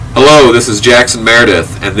Hello, this is Jackson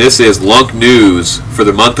Meredith, and this is LUNk News for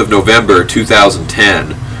the month of November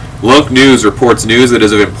 2010. LUNk News reports news that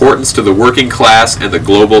is of importance to the working class and the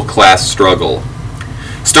global class struggle.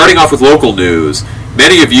 Starting off with local news,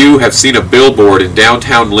 many of you have seen a billboard in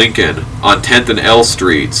downtown Lincoln on 10th and L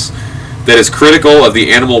Streets that is critical of the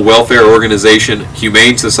animal welfare organization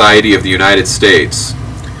Humane Society of the United States.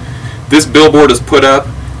 This billboard is put up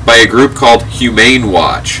by a group called Humane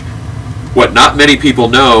Watch. What not many people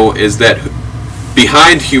know is that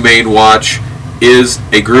behind Humane Watch is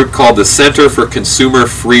a group called the Center for Consumer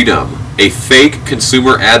Freedom, a fake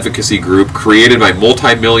consumer advocacy group created by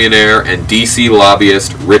multimillionaire and DC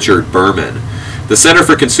lobbyist Richard Berman. The Center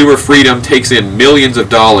for Consumer Freedom takes in millions of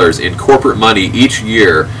dollars in corporate money each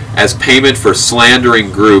year as payment for slandering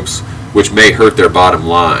groups which may hurt their bottom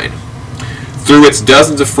line. Through its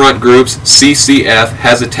dozens of front groups, CCF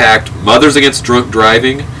has attacked Mothers Against Drunk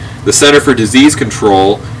Driving, the Center for Disease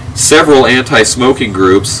Control, several anti-smoking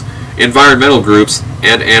groups, environmental groups,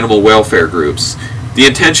 and animal welfare groups. The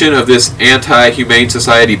intention of this anti-Humane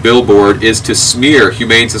Society billboard is to smear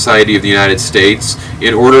Humane Society of the United States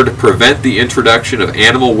in order to prevent the introduction of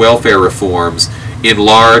animal welfare reforms in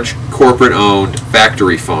large, corporate-owned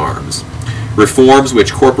factory farms. Reforms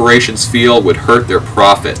which corporations feel would hurt their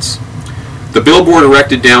profits. The billboard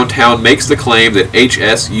erected downtown makes the claim that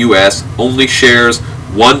HSUS only shares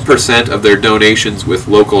 1% of their donations with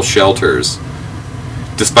local shelters,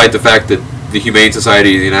 despite the fact that the Humane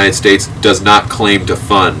Society of the United States does not claim to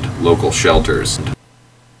fund local shelters.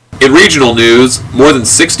 In regional news, more than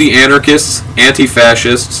 60 anarchists,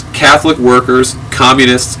 anti-fascists, Catholic workers,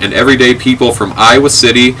 communists, and everyday people from Iowa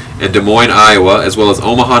City and Des Moines, Iowa, as well as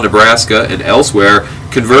Omaha, Nebraska, and elsewhere,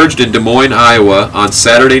 converged in Des Moines, Iowa on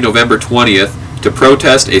Saturday, November 20th to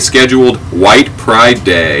protest a scheduled White Pride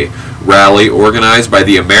Day rally organized by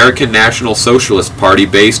the American National Socialist Party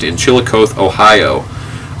based in Chillicothe, Ohio.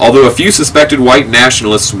 Although a few suspected white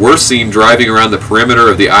nationalists were seen driving around the perimeter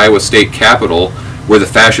of the Iowa State Capitol, where the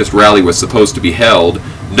fascist rally was supposed to be held,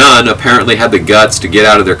 none apparently had the guts to get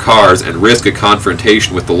out of their cars and risk a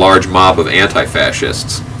confrontation with the large mob of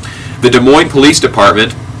anti-fascists. The Des Moines Police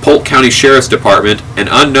Department, Polk County Sheriff's Department, and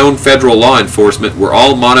unknown federal law enforcement were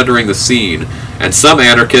all monitoring the scene, and some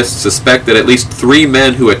anarchists suspect that at least 3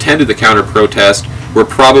 men who attended the counter-protest were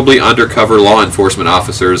probably undercover law enforcement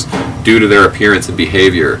officers due to their appearance and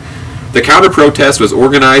behavior. The counter-protest was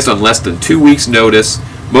organized on less than 2 weeks' notice,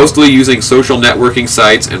 mostly using social networking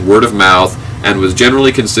sites and word of mouth, and was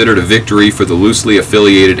generally considered a victory for the loosely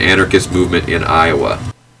affiliated anarchist movement in Iowa.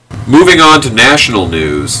 Moving on to national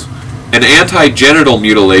news. An anti-genital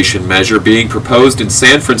mutilation measure being proposed in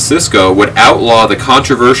San Francisco would outlaw the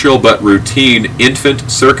controversial but routine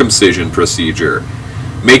infant circumcision procedure,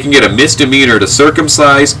 making it a misdemeanor to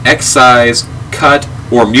circumcise, excise, cut,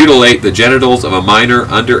 or mutilate the genitals of a minor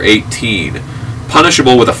under 18,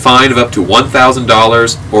 punishable with a fine of up to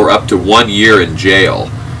 $1,000 or up to 1 year in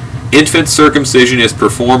jail. Infant circumcision is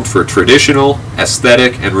performed for traditional,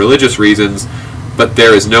 aesthetic, and religious reasons, but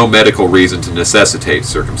there is no medical reason to necessitate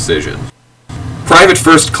circumcision. Private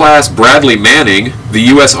First Class Bradley Manning, the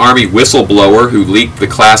U.S. Army whistleblower who leaked the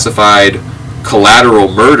classified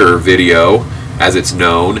collateral murder video, as it's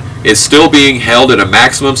known, is still being held at a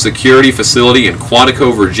maximum security facility in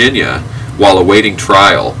Quantico, Virginia, while awaiting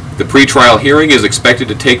trial. The pretrial hearing is expected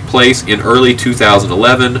to take place in early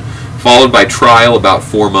 2011, followed by trial about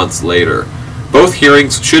 4 months later. Both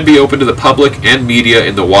hearings should be open to the public and media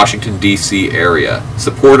in the Washington, D.C. area.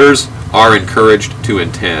 Supporters are encouraged to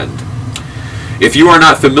attend. If you are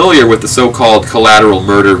not familiar with the so-called collateral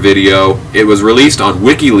murder video, it was released on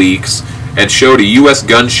WikiLeaks and showed a U.S.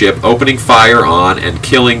 gunship opening fire on and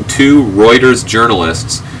killing 2 Reuters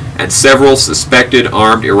journalists and several suspected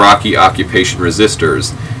armed Iraqi occupation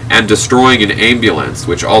resistors, and destroying an ambulance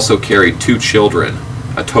which also carried 2 children.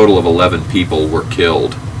 A total of 11 people were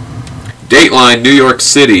killed. Dateline, New York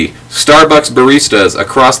City. Starbucks baristas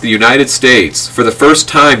across the United States, for the first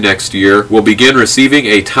time next year, will begin receiving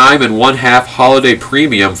a time and 1/2 holiday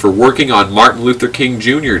premium for working on Martin Luther King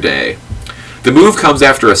Jr. Day. The move comes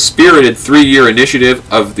after a spirited 3-year initiative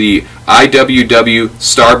of the IWW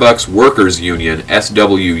Starbucks Workers Union,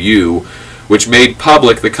 SWU, which made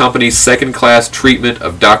public the company's second-class treatment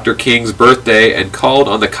of Dr. King's birthday and called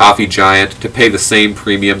on the coffee giant to pay the same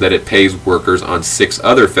premium that it pays workers on 6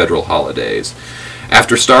 other federal holidays.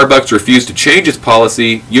 After Starbucks refused to change its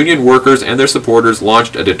policy, union workers and their supporters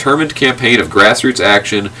launched a determined campaign of grassroots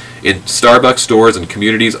action in Starbucks stores and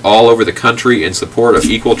communities all over the country in support of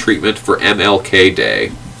equal treatment for MLK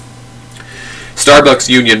Day. Starbucks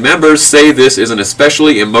union members say this is an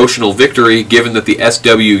especially emotional victory given that the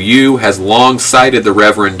SWU has long cited the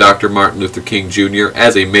Reverend Dr. Martin Luther King Jr.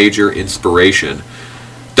 as a major inspiration.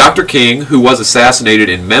 Dr. King, who was assassinated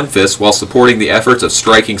in Memphis while supporting the efforts of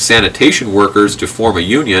striking sanitation workers to form a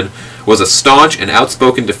union, was a staunch and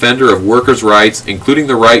outspoken defender of workers' rights, including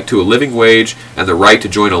the right to a living wage and the right to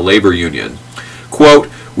join a labor union. Quote,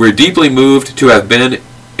 "We're deeply moved to have been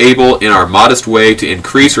able in our modest way to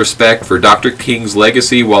increase respect for Dr. King's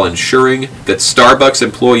legacy while ensuring that Starbucks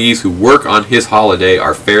employees who work on his holiday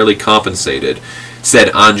are fairly compensated,"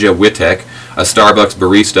 said Anja Wittek, a Starbucks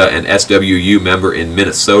barista and SWU member in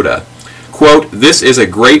Minnesota. Quote, "This is a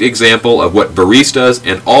great example of what baristas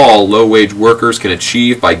and all low-wage workers can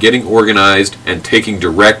achieve by getting organized and taking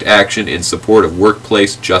direct action in support of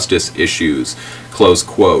workplace justice issues." Close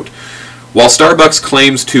quote. While Starbucks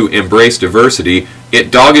claims to embrace diversity,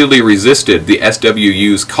 it doggedly resisted the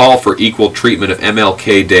SWU's call for equal treatment of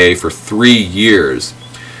MLK Day for 3 years.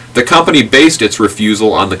 The company based its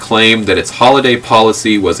refusal on the claim that its holiday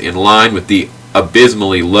policy was in line with the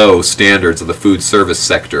abysmally low standards of the food service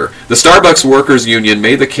sector. The Starbucks Workers Union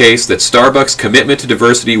made the case that Starbucks' commitment to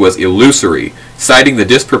diversity was illusory, citing the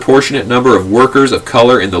disproportionate number of workers of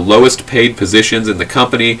color in the lowest paid positions in the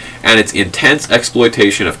company and its intense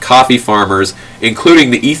exploitation of coffee farmers,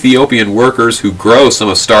 including the Ethiopian workers who grow some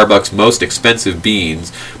of Starbucks' most expensive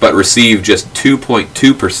beans, but receive just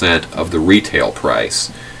 2.2% of the retail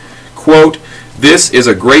price. Quote, "This is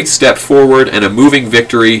a great step forward and a moving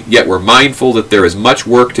victory, yet we're mindful that there is much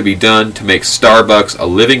work to be done to make Starbucks a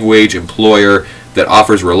living wage employer that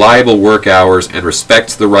offers reliable work hours and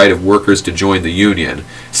respects the right of workers to join the union,"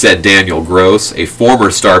 said Daniel Gross, a former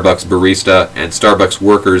Starbucks barista and Starbucks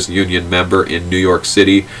Workers Union member in New York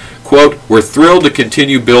City. Quote, "We're thrilled to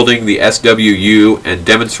continue building the SWU and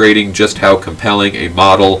demonstrating just how compelling a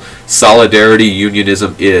model solidarity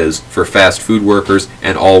unionism is for fast food workers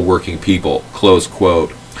and all working people." Close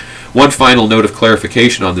quote. One final note of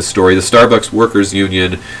clarification on this story. The Starbucks Workers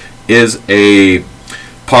Union is a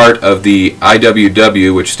part of the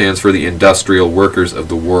IWW, which stands for the Industrial Workers of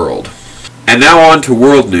the World. And now on to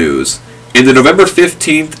world news. In the November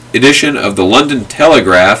 15th edition of the London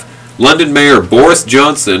Telegraph, London Mayor Boris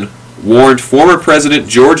Johnson warned former President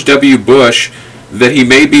George W. Bush that he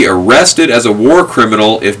may be arrested as a war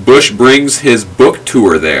criminal if Bush brings his book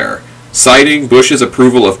tour there, citing Bush's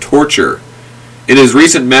approval of torture. In his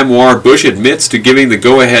recent memoir, Bush admits to giving the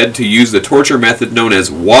go-ahead to use the torture method known as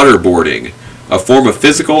waterboarding, a form of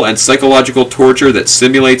physical and psychological torture that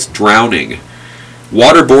simulates drowning.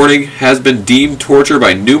 Waterboarding has been deemed torture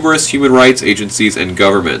by numerous human rights agencies and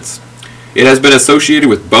governments. It has been associated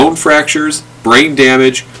with bone fractures, brain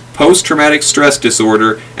damage, post-traumatic stress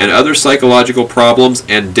disorder, and other psychological problems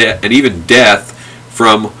and even death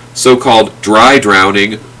from so-called dry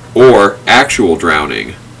drowning or actual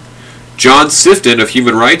drowning. John Sifton of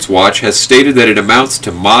Human Rights Watch has stated that it amounts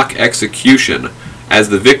to mock execution, as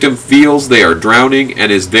the victim feels they are drowning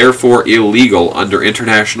and is therefore illegal under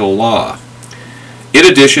international law. In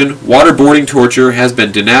addition, waterboarding torture has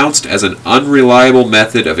been denounced as an unreliable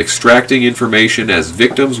method of extracting information, as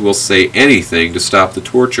victims will say anything to stop the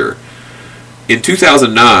torture. In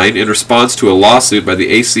 2009, in response to a lawsuit by the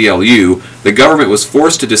ACLU, the government was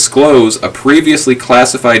forced to disclose a previously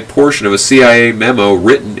classified portion of a CIA memo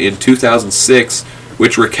written in 2006,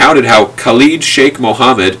 which recounted how Khalid Sheikh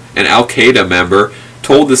Mohammed, an Al-Qaeda member,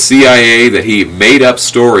 told the CIA that he made up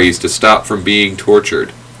stories to stop from being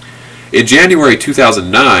tortured. In January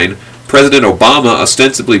 2009, President Obama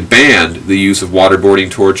ostensibly banned the use of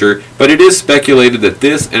waterboarding torture, but it is speculated that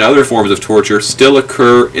this and other forms of torture still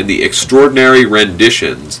occur in the extraordinary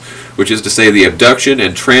renditions, which is to say the abduction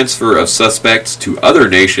and transfer of suspects to other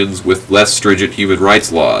nations with less stringent human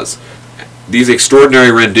rights laws. These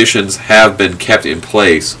extraordinary renditions have been kept in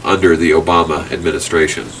place under the Obama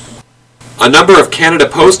administration. A number of Canada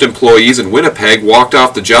Post employees in Winnipeg walked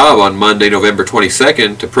off the job on Monday, November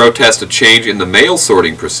 22nd, to protest a change in the mail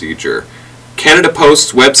sorting procedure. Canada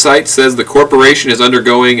Post's website says the corporation is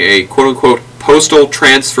undergoing a quote-unquote postal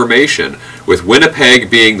transformation, with Winnipeg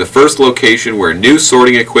being the first location where new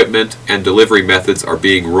sorting equipment and delivery methods are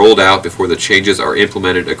being rolled out before the changes are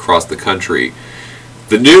implemented across the country.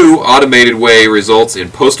 The new automated way results in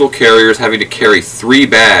postal carriers having to carry 3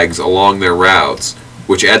 bags along their routes,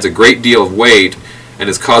 which adds a great deal of weight and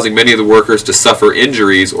is causing many of the workers to suffer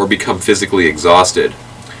injuries or become physically exhausted.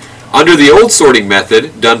 Under the old sorting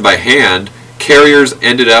method, done by hand, carriers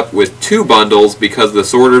ended up with 2 bundles because the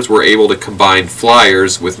sorters were able to combine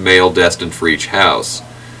flyers with mail destined for each house.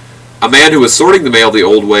 A man who was sorting the mail the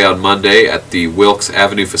old way on Monday at the Wilkes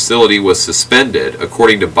Avenue facility was suspended,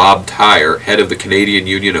 according to Bob Tyre, head of the Canadian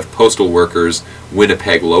Union of Postal Workers,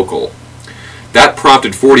 Winnipeg Local. That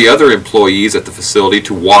prompted 40 other employees at the facility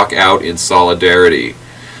to walk out in solidarity.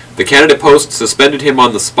 The Canada Post suspended him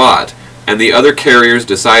on the spot, and the other carriers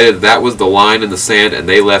decided that was the line in the sand and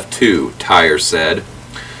they left too, Tyre said.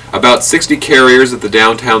 About 60 carriers at the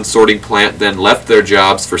downtown sorting plant then left their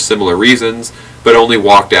jobs for similar reasons, but only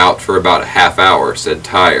walked out for about a half hour, said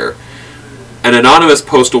Tyre. An anonymous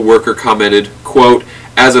postal worker commented, quote,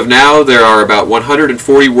 "As of now, there are about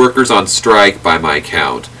 140 workers on strike by my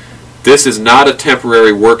count. This is not a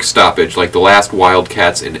temporary work stoppage like the last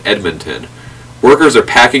wildcats in Edmonton. Workers are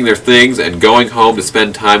packing their things and going home to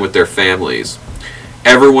spend time with their families.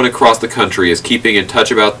 Everyone across the country is keeping in touch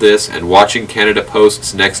about this and watching Canada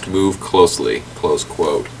Post's next move closely." Close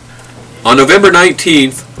quote. On November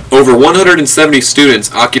 19th, over 170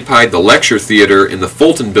 students occupied the lecture theatre in the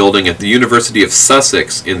Fulton Building at the University of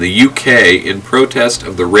Sussex in the UK in protest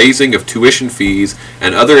of the raising of tuition fees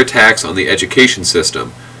and other attacks on the education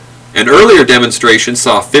system. An earlier demonstration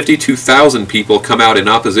saw 52,000 people come out in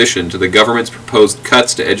opposition to the government's proposed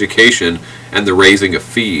cuts to education and the raising of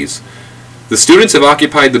fees. The students have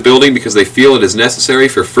occupied the building because they feel it is necessary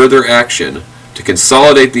for further action, to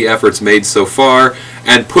consolidate the efforts made so far,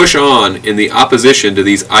 and push on in the opposition to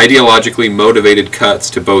these ideologically motivated cuts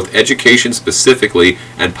to both education specifically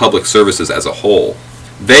and public services as a whole.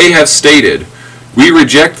 They have stated, "We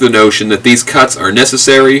reject the notion that these cuts are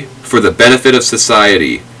necessary for the benefit of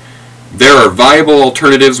society. There are viable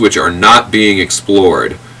alternatives which are not being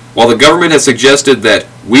explored. While the government has suggested that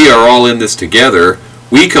we are all in this together,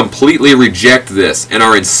 we completely reject this and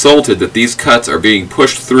are insulted that these cuts are being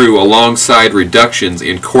pushed through alongside reductions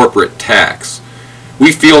in corporate tax.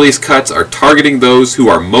 We feel these cuts are targeting those who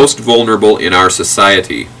are most vulnerable in our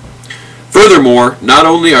society. Furthermore, not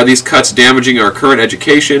only are these cuts damaging our current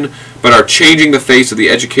education, but are changing the face of the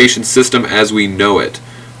education system as we know it.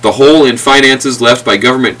 The hole in finances left by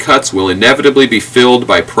government cuts will inevitably be filled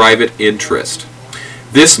by private interest.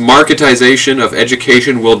 This marketization of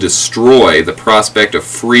education will destroy the prospect of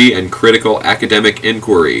free and critical academic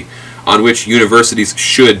inquiry, on which universities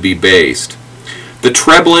should be based. The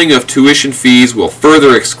trebling of tuition fees will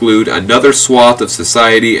further exclude another swath of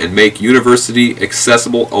society and make university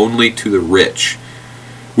accessible only to the rich.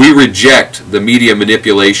 We reject the media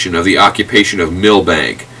manipulation of the occupation of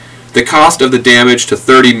Millbank. The cost of the damage to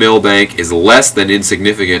 30 Millbank is less than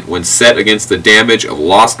insignificant when set against the damage of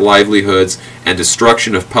lost livelihoods and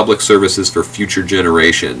destruction of public services for future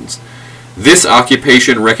generations. This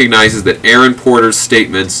occupation recognizes that Aaron Porter's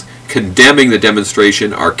statements condemning the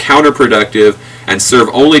demonstration are counterproductive and serve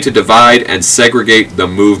only to divide and segregate the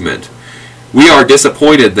movement. We are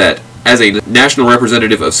disappointed that, as a national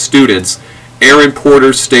representative of students, Aaron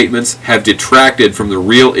Porter's statements have detracted from the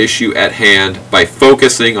real issue at hand by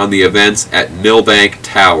focusing on the events at Millbank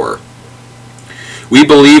Tower. We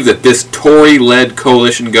believe that this Tory-led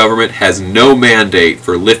coalition government has no mandate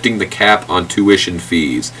for lifting the cap on tuition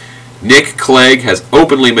fees. Nick Clegg has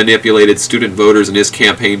openly manipulated student voters in his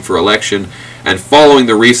campaign for election, and following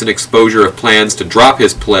the recent exposure of plans to drop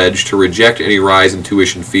his pledge to reject any rise in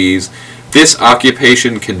tuition fees, this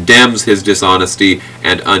occupation condemns his dishonesty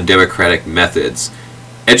and undemocratic methods.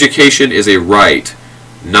 Education is a right,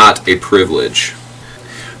 not a privilege.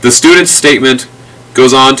 The student's statement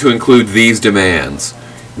goes on to include these demands.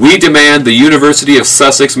 We demand the University of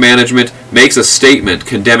Sussex management makes a statement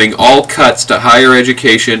condemning all cuts to higher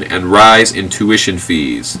education and rise in tuition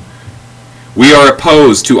fees. We are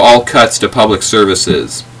opposed to all cuts to public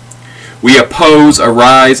services. We oppose a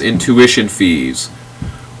rise in tuition fees.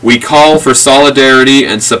 We call for solidarity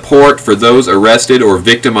and support for those arrested or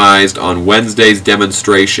victimized on Wednesday's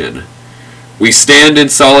demonstration. We stand in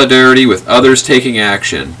solidarity with others taking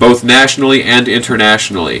action, both nationally and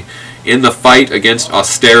internationally, in the fight against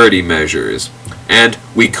austerity measures. And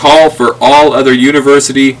we call for all other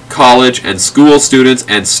university, college, and school students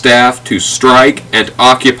and staff to strike and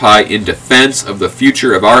occupy in defense of the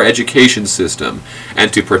future of our education system,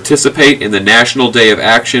 and to participate in the National Day of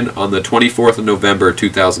Action on the 24th of November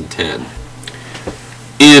 2010.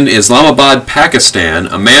 In Islamabad, Pakistan,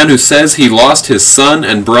 a man who says he lost his son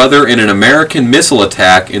and brother in an American missile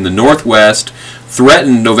attack in the Northwest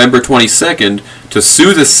threatened November 22nd to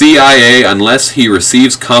sue the CIA unless he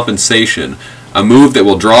receives compensation, a move that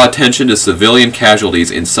will draw attention to civilian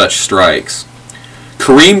casualties in such strikes.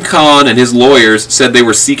 Kareem Khan and his lawyers said they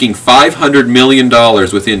were seeking $500 million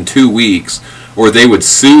within 2 weeks, or they would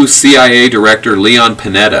sue CIA Director Leon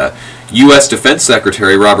Panetta, U.S. Defense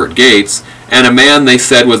Secretary Robert Gates, and a man they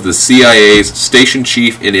said was the CIA's station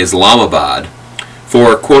chief in Islamabad,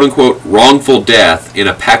 for quote-unquote wrongful death in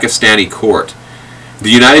a Pakistani court. The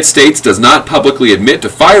United States does not publicly admit to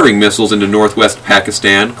firing missiles into northwest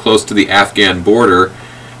Pakistan, close to the Afghan border,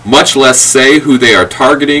 much less say who they are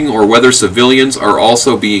targeting or whether civilians are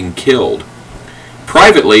also being killed.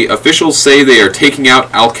 Privately, officials say they are taking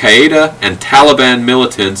out Al-Qaeda and Taliban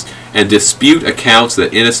militants and dispute accounts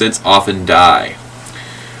that innocents often die.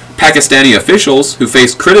 Pakistani officials, who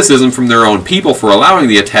face criticism from their own people for allowing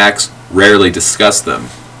the attacks, rarely discuss them.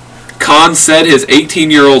 Khan said his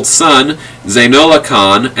 18-year-old son, Zainullah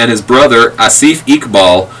Khan, and his brother, Asif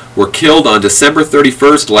Iqbal, were killed on December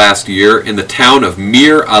 31st last year in the town of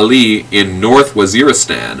Mir Ali in North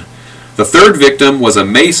Waziristan. The third victim was a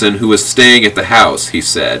mason who was staying at the house, he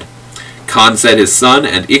said. Khan said his son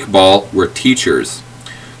and Iqbal were teachers.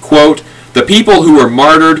 Quote, "The people who were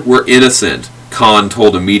martyred were innocent," Khan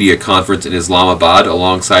told a media conference in Islamabad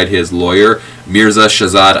alongside his lawyer, Mirza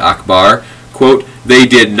Shahzad Akbar. Quote, "They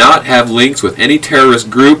did not have links with any terrorist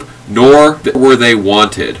group, nor were they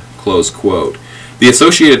wanted," close quote. The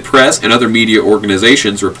Associated Press and other media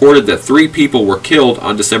organizations reported that 3 people were killed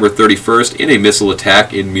on December 31st in a missile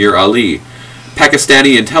attack in Mir Ali.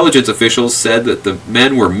 Pakistani intelligence officials said that the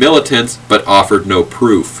men were militants but offered no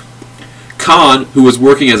proof. Khan, who was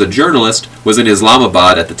working as a journalist, was in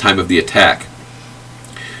Islamabad at the time of the attack.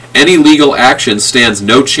 Any legal action stands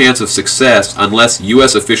no chance of success unless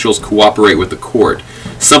U.S. officials cooperate with the court,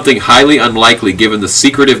 something highly unlikely given the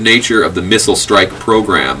secretive nature of the missile strike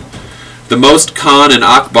program. The most Khan and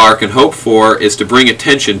Akbar can hope for is to bring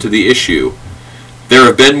attention to the issue. There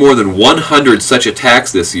have been more than 100 such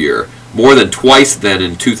attacks this year, more than twice than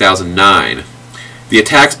in 2009. The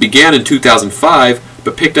attacks began in 2005,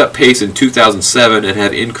 but picked up pace in 2007 and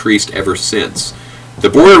have increased ever since. The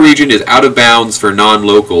border region is out of bounds for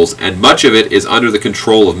non-locals, and much of it is under the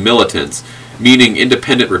control of militants, meaning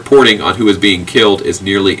independent reporting on who is being killed is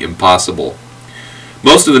nearly impossible.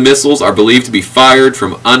 Most of the missiles are believed to be fired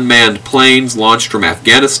from unmanned planes launched from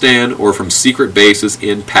Afghanistan or from secret bases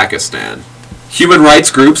in Pakistan. Human rights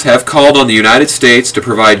groups have called on the United States to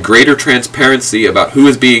provide greater transparency about who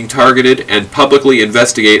is being targeted and publicly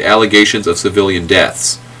investigate allegations of civilian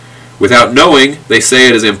deaths. Without knowing, they say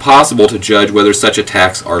it is impossible to judge whether such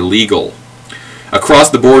attacks are legal. Across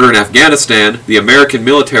the border in Afghanistan, the American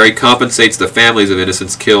military compensates the families of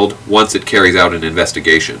innocents killed once it carries out an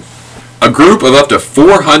investigation. A group of up to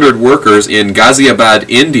 400 workers in Ghaziabad,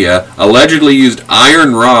 India, allegedly used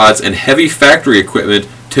iron rods and heavy factory equipment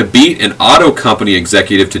to beat an auto company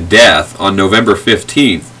executive to death on November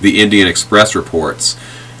 15th, the Indian Express reports.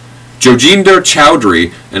 Joginder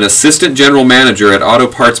Chowdhury, an assistant general manager at auto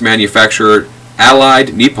parts manufacturer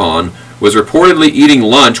Allied Nippon, was reportedly eating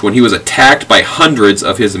lunch when he was attacked by hundreds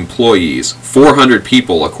of his employees, 400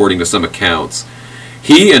 people according to some accounts.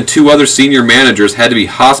 He and 2 other senior managers had to be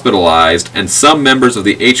hospitalized, and some members of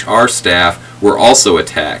the HR staff were also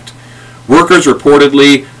attacked. Workers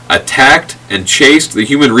reportedly attacked and chased the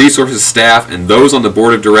human resources staff and those on the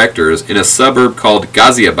board of directors in a suburb called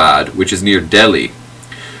Ghaziabad, which is near Delhi.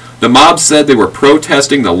 The mob said they were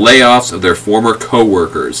protesting the layoffs of their former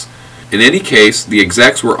co-workers. In any case, the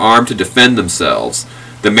execs were armed to defend themselves.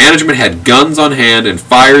 The management had guns on hand and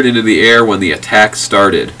fired into the air when the attack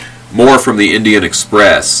started. More from the Indian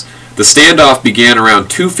Express. The standoff began around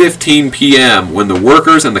 2:15 p.m. when the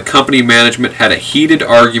workers and the company management had a heated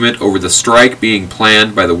argument over the strike being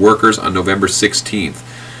planned by the workers on November 16th.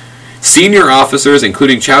 Senior officers,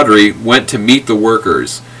 including Chowdhury, went to meet the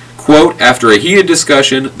workers. Quote, "After a heated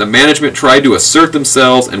discussion, the management tried to assert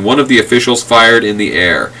themselves and one of the officials fired in the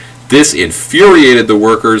air. This infuriated the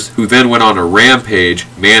workers, who then went on a rampage,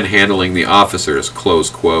 manhandling the officers," close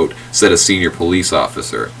quote, said a senior police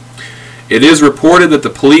officer. It is reported that the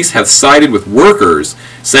police have sided with workers,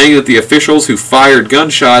 saying that the officials who fired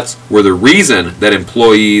gunshots were the reason that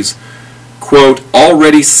employees, quote,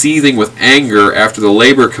 "already seething with anger after the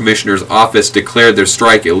labor commissioner's office declared their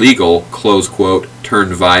strike illegal," close quote,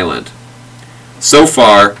 turned violent. So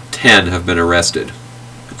far, 10 have been arrested.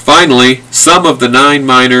 Finally, some of the 9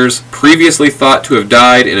 miners previously thought to have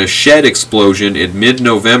died in a shed explosion in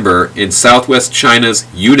mid-November in southwest China's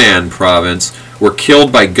Yunnan province were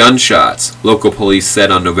killed by gunshots, local police said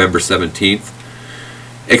on November 17th.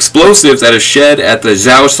 Explosives at a shed at the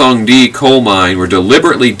Zhaosongdi coal mine were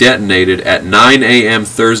deliberately detonated at 9 a.m.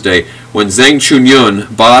 Thursday when Zheng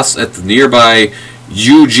Chunyun, boss at the nearby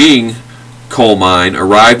Yujing coal mine,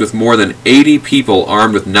 arrived with more than 80 people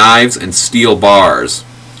armed with knives and steel bars.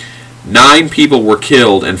 9 people were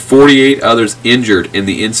killed and 48 others injured in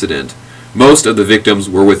the incident. Most of the victims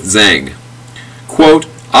were with Zheng. Quote,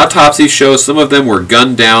 Autopsies show some of them were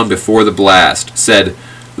gunned down before the blast, said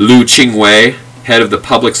Lu Qingwei, head of the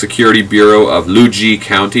Public Security Bureau of Luji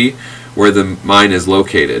County, where the mine is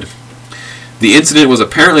located. The incident was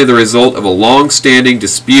apparently the result of a long-standing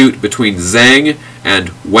dispute between Zhang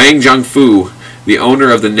and Wang Jiangfu, the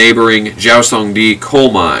owner of the neighboring Jiaosongdi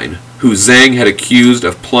coal mine, who Zhang had accused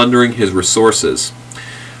of plundering his resources.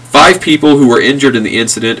 5 people who were injured in the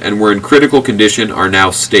incident and were in critical condition are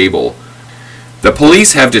now stable. The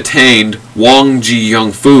police have detained Wang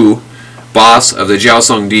Jiangfu, boss of the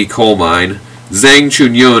Jiaosongdi coal mine, Zhang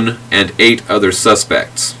Chunyun, and 8 other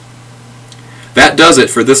suspects. That does it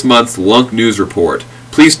for this month's LUNk News Report.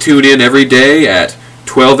 Please tune in every day at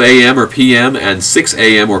 12 a.m. or p.m. and 6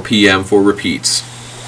 a.m. or p.m. for repeats.